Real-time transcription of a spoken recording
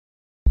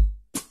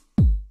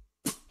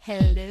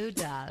Hello,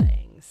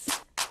 darlings.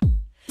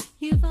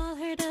 You've all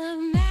heard of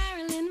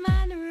Marilyn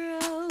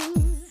Monroe.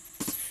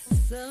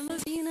 Some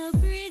of you know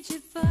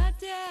Bridget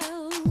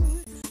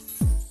Bardot.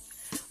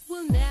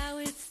 Well, now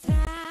it's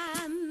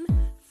time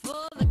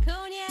for the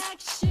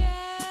Cognac show.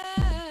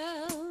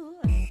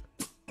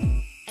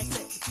 I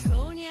said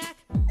cognac,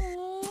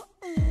 ooh,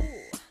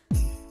 ooh.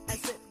 I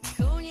said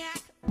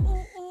cognac,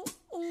 ooh, ooh,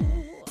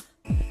 ooh.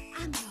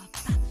 I'm your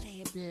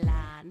bubbly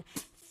blonde,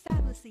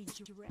 fabulously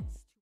dressed.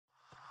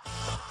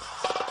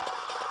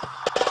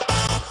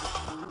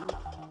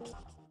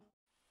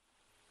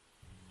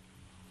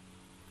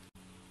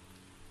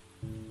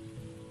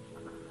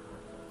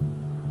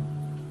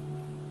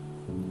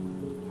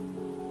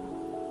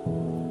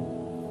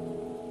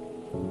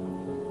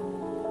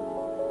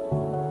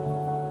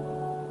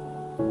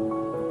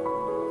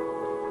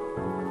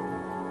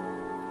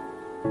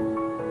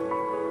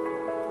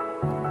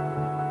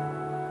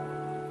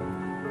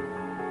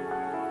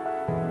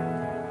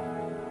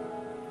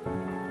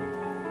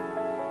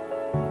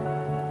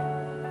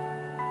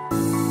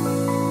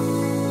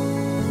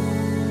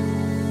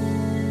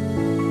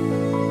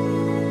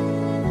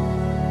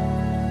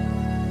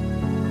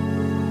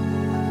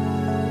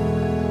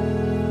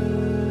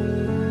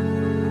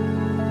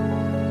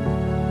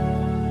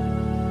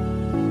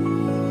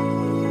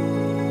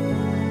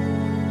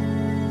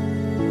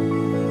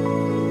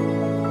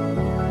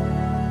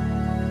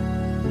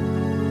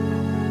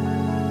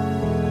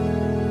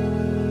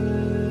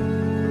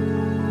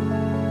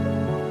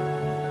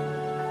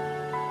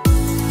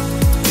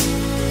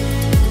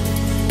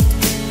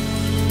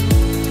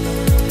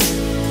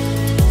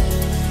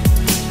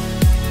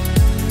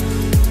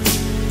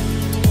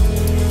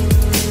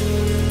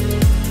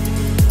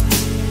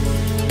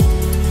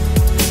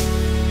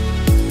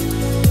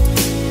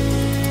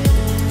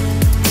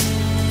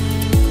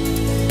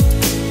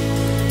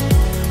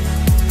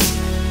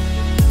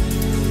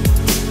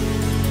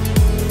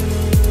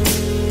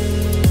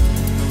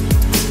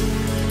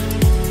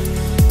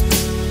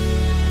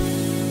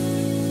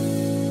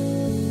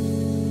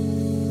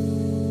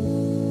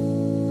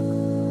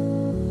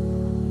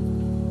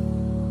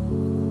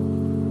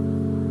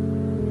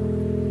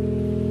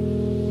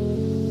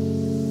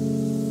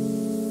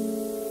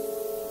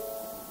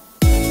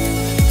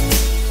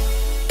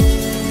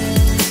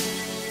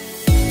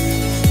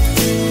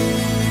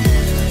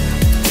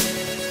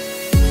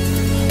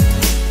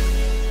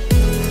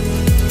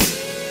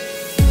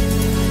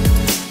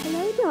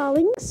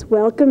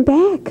 Welcome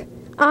back.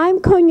 I'm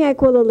Cognac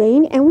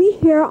Wellerlane, and we're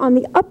here on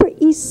the Upper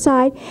East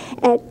Side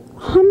at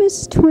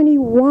Hummus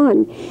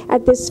 21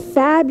 at this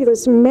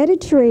fabulous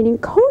Mediterranean,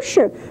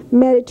 kosher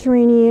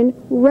Mediterranean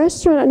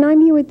restaurant. And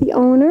I'm here with the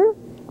owner,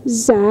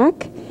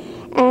 Zach,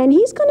 and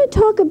he's going to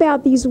talk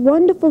about these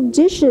wonderful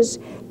dishes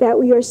that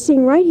we are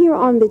seeing right here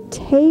on the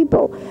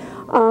table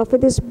for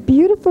this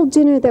beautiful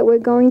dinner that we're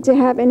going to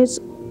have. And it's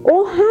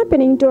all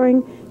happening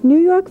during New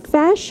York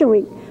Fashion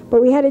Week.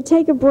 But we had to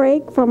take a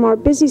break from our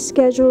busy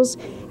schedules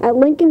at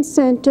Lincoln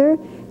Center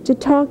to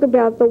talk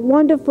about the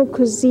wonderful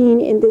cuisine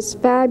in this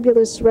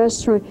fabulous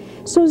restaurant.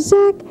 So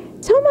Zach,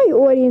 tell my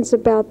audience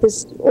about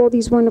all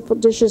these wonderful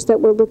dishes that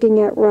we're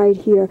looking at right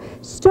here.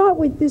 Start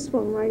with this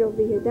one right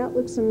over here. That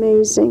looks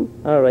amazing.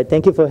 All right,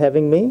 thank you for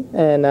having me,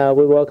 and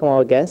we welcome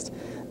our guests.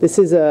 This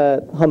is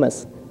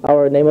Hummus.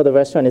 Our name of the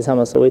restaurant is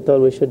Hummus, so we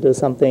thought we should do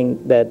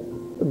something that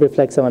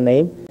reflects our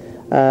name.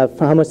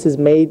 Hummus is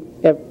made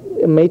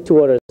to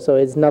order, so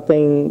it's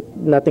nothing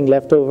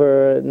left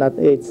over.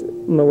 It's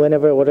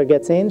whenever order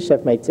gets in,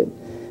 chef makes it.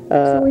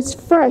 So it's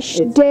fresh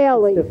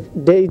daily.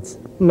 It's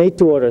made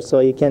to order, so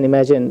you can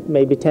imagine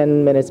maybe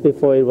 10 minutes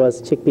before it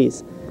was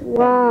chickpeas.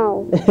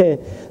 Wow.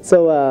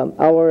 So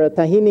our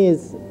tahini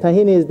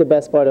is the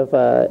best part of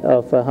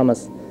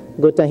hummus.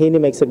 Good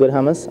tahini makes a good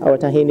hummus. Our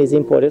tahini is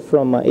imported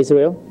from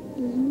Israel.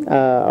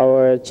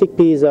 Our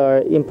chickpeas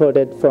are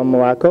imported from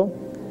Morocco.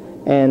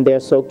 And they're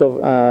soaked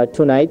over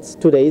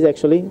 2 days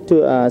actually,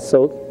 to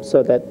soak,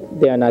 so that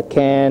they are not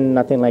canned,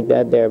 nothing like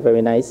that. They're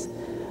very nice,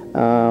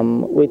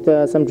 with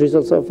some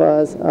drizzles of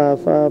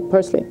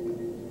parsley.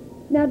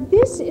 Now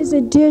this is a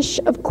dish,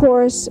 of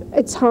course,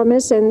 it's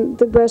hummus, and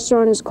the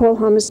restaurant is called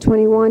Hummus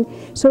 21.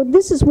 So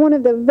this is one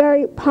of the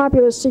very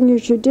popular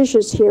signature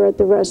dishes here at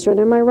the restaurant.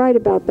 Am I right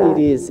about that?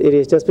 It is. It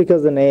is. Just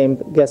because the name,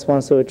 guest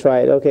wants to try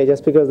it. Okay,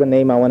 just because the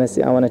name, I want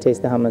to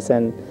taste the hummus,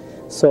 and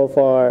so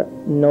far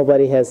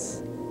nobody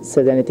has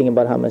said anything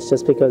about hummus,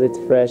 just because it's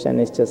fresh and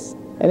it's a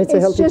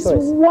healthy choice. It's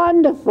just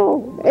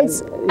wonderful.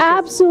 It's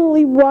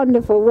absolutely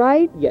wonderful,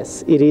 right?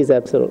 Yes, it is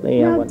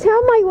absolutely. Now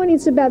tell my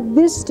audience about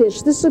this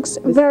dish. This looks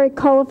very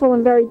colorful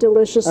and very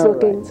delicious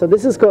looking. Right. So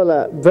this is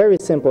called very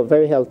simple,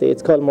 very healthy.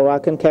 It's called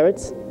Moroccan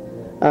carrots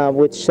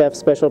with chef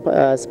special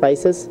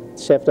spices.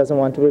 Chef doesn't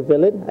want to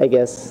reveal it, I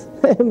guess.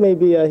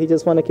 Maybe he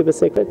just want to keep it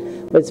secret.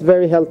 But it's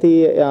very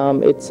healthy.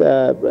 It's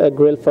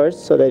grilled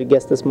first so that it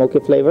gets the smoky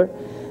flavor,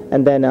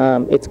 and then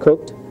it's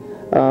cooked.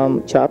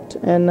 Chopped,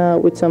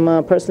 and with some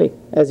parsley.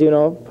 As you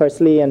know,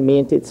 parsley and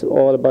mint, it's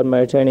all about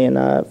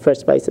Mediterranean fresh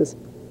spices.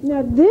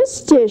 Now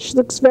this dish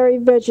looks very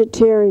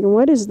vegetarian.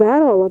 What is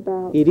that all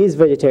about? It is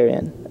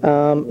vegetarian.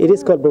 It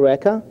is called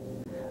bureka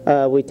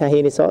with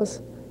tahini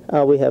sauce.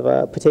 We have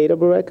a potato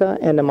bureka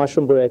and a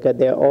mushroom bureka.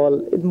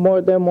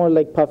 They're more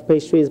like puff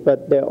pastries,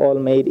 but they're all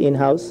made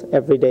in-house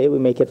every day. We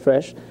make it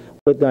fresh,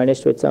 with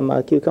garnished with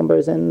some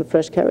cucumbers and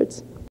fresh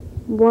carrots.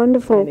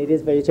 Wonderful. And it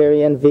is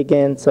vegetarian,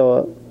 vegan,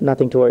 so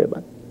nothing to worry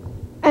about.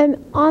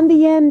 And on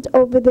the end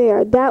over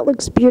there, that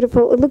looks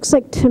beautiful. It looks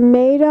like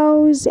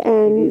tomatoes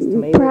and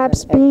tomatoes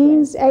perhaps and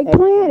beans. eggplant.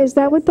 Eggplant, is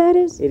that what that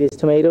is? It is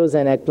tomatoes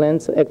and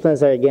eggplants.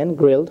 Eggplants are again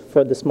grilled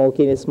for the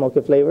smoky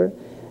flavor,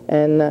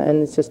 and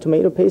it's just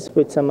tomato paste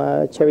with some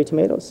cherry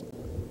tomatoes.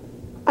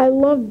 I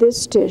love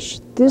this dish.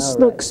 This All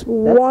right. looks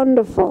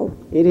wonderful.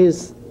 It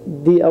is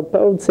I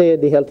would say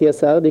the healthiest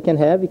salad you can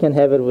have. You can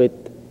have it with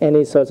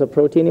any sorts of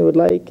protein you would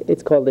like.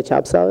 It's called the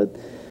chop salad.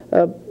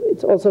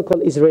 It's also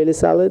called Israeli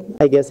salad.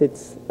 I guess it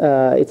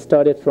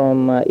started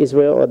from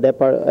Israel or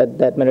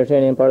that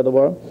Mediterranean part of the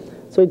world.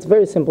 So it's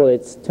very simple.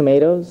 It's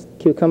tomatoes,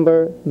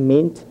 cucumber,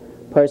 mint,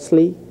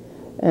 parsley,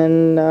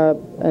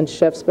 and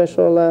chef's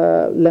special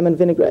lemon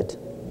vinaigrette.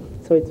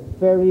 So it's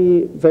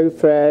very, very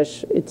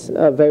fresh. It's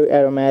very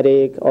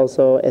aromatic,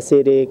 also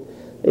acidic.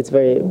 It's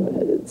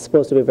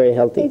supposed to be very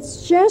healthy.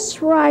 It's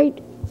just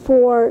right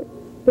for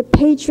the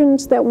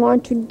patrons that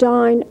want to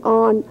dine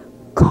on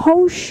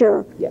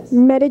kosher Yes.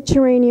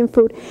 Mediterranean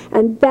food,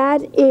 and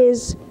that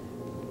is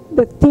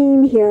the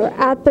theme here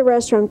at the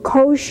restaurant,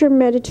 kosher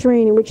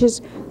Mediterranean, which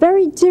is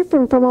very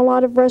different from a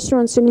lot of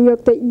restaurants in New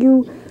York that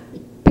you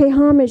pay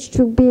homage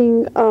to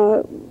being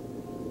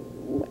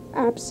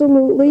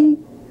absolutely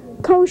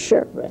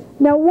kosher. Right.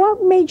 Now,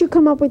 what made you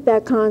come up with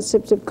that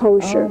concept of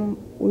kosher?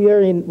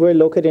 We're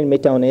located in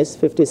Midtown East,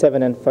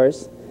 57 and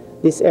First.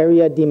 This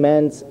area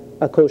demands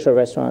a kosher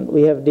restaurant.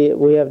 We have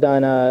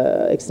done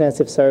an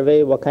extensive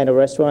survey what kind of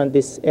restaurant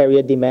this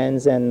area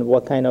demands and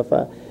what kind of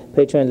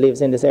patron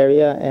lives in this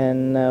area,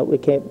 and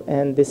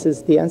this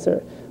is the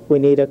answer. We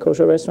need a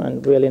kosher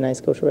restaurant, really nice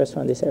kosher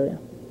restaurant in this area.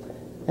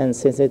 And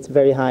since it's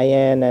very high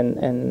end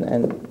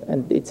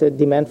and it's a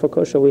demand for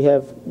kosher, we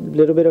have a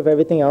little bit of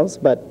everything else,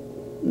 but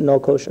no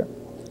kosher.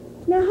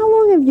 Now, how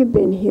long have you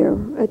been here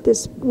at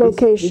this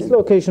location? This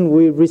location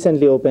we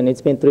recently opened.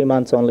 It's been 3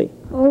 months only.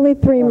 Only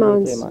 3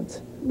 months. 3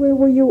 months. Where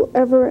were you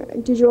ever?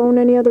 Did you own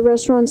any other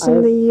restaurants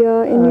in the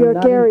in New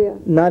York area?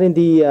 Not in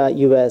the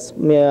U.S.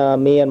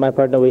 Me and my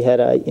partner, we had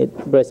a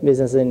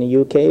business in the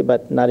U.K.,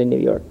 but not in New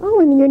York.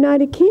 Oh, in the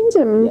United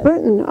Kingdom, Yes.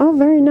 Britain. Oh,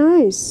 very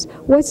nice.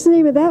 What's the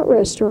name of that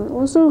restaurant?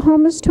 Also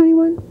Hummus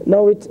 21?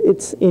 No,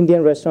 it's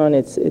Indian restaurant.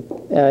 It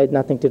had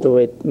nothing to do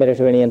with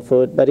Mediterranean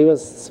food, but it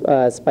was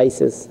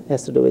spices.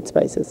 Has to do with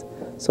spices.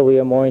 So we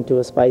are more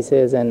into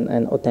spices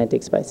and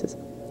authentic spices.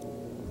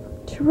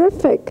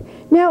 Terrific.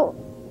 Now,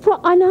 for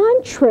an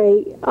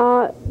entree,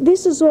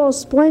 this is all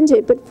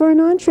splendid, but for an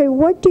entree,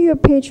 what do your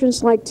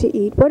patrons like to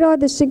eat? What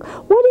is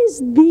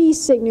the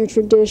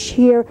signature dish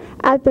here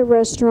at the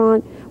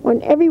restaurant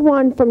when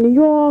everyone from New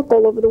York,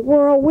 all over the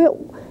world,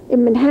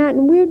 in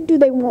Manhattan, what do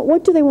they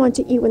want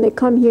to eat when they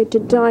come here to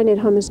dine at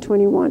Hummus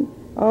 21?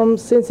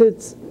 Since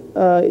it's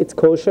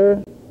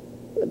kosher,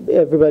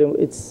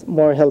 it's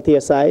more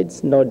healthier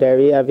sides. No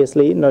dairy,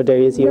 obviously. No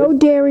dairy is used. No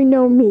dairy,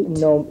 no meat.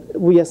 No,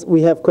 we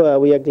have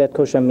glad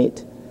kosher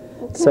meat.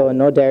 So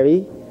no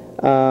dairy,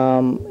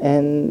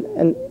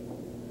 and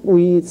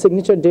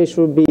signature dish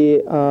would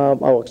be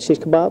our shish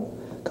kebab.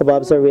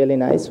 Kebabs are really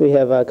nice. We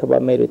have a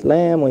kebab made with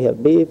lamb. We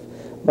have beef,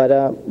 but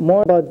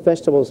more about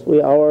vegetables.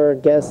 Our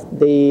guests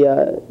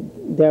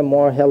they're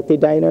more healthy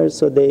diners,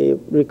 so they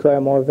require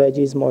more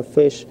veggies, more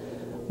fish.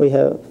 We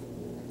have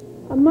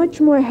a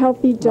much more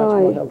healthy diet.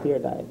 Much more healthier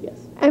diet,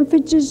 yes. And for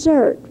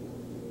dessert,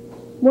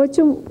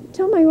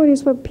 tell my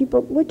audience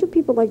what do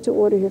people like to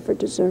order here for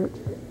dessert?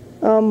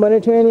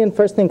 Mediterranean,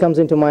 first thing comes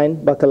into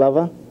mind,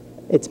 baklava.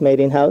 It's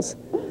made in-house.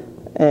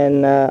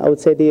 And I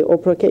would say the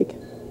opera cake.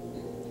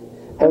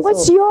 And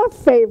what's your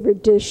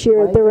favorite dish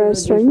here at the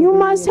restaurant? You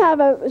must have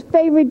a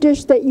favorite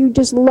dish that you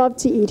just love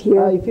to eat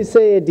here. If you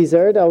say a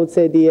dessert, I would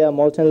say the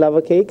molten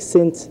lava cake,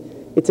 since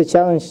it's a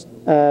challenge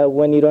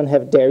when you don't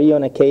have dairy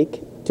on a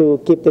cake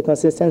to keep the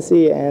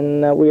consistency,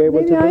 and we're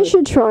able to do it. Maybe I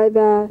should try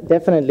that.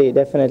 Definitely,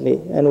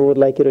 and we would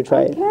like you to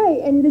try it.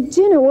 Okay, and the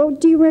dinner, what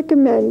do you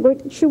recommend?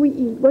 What should we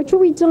eat? What should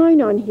we dine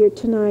on here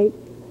tonight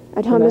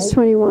at Hummus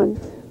 21?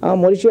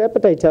 What is your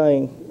appetite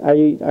telling?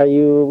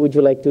 Would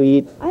you like to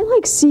eat? I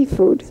like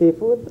seafood.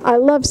 Seafood? I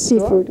love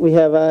seafood. We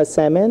have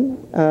salmon.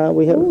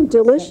 Oh,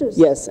 delicious.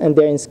 Yes, and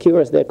they're in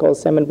skewers. They're called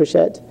salmon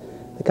bruschetta.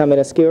 They come in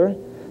a skewer.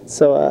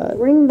 So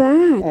bring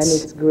that. And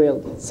it's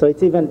grilled, so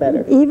it's even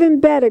better. Even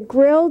better,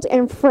 grilled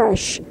and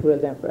fresh.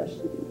 Grilled and fresh.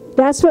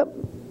 That's what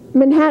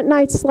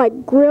Manhattanites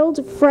like,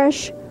 grilled,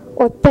 fresh,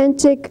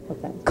 authentic,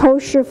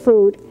 kosher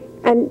food.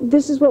 And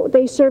this is what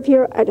they serve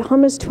here at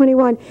Hummus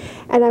 21.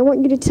 And I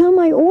want you to tell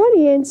my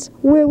audience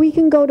where we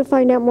can go to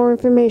find out more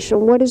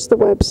information. What is the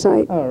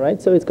website? All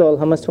right, so it's called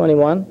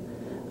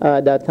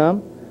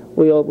hummus21.com.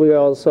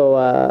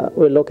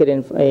 We're located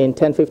in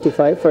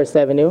 1055 First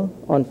Avenue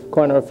on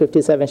corner of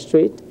 57th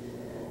Street.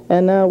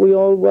 And we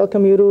all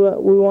welcome you to,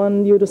 we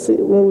want you to see,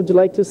 we would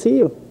like to see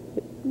you.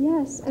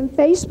 Yes, and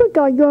Facebook,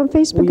 are you on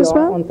Facebook as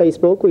well? We are on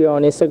Facebook, we are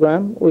on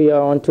Instagram, we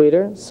are on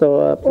Twitter,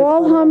 so please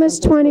All follow us on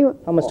Hummus 21.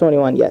 Hummus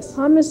 21, yes.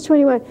 Hummus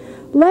 21.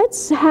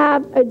 Let's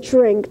have a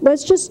drink.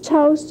 Let's just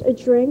toast a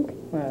drink.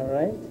 All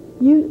right.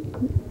 You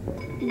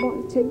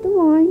take the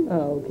wine,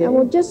 Okay. and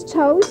we'll just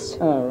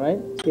toast All right,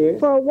 cheers.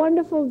 for a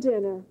wonderful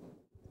dinner.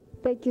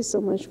 Thank you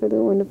so much for the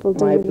wonderful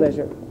dinner. My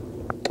pleasure.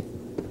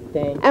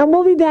 Thank you. And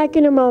we'll be back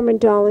in a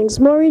moment, darlings.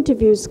 More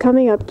interviews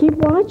coming up. Keep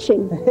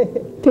watching.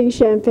 Pink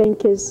champagne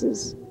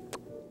kisses.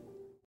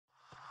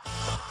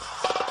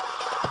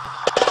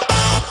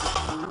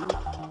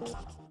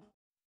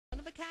 One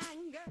of a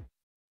kind girl.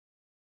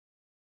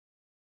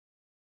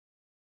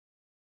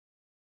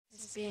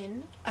 It's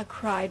been a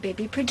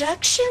Crybaby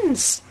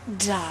Productions,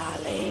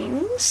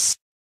 darlings.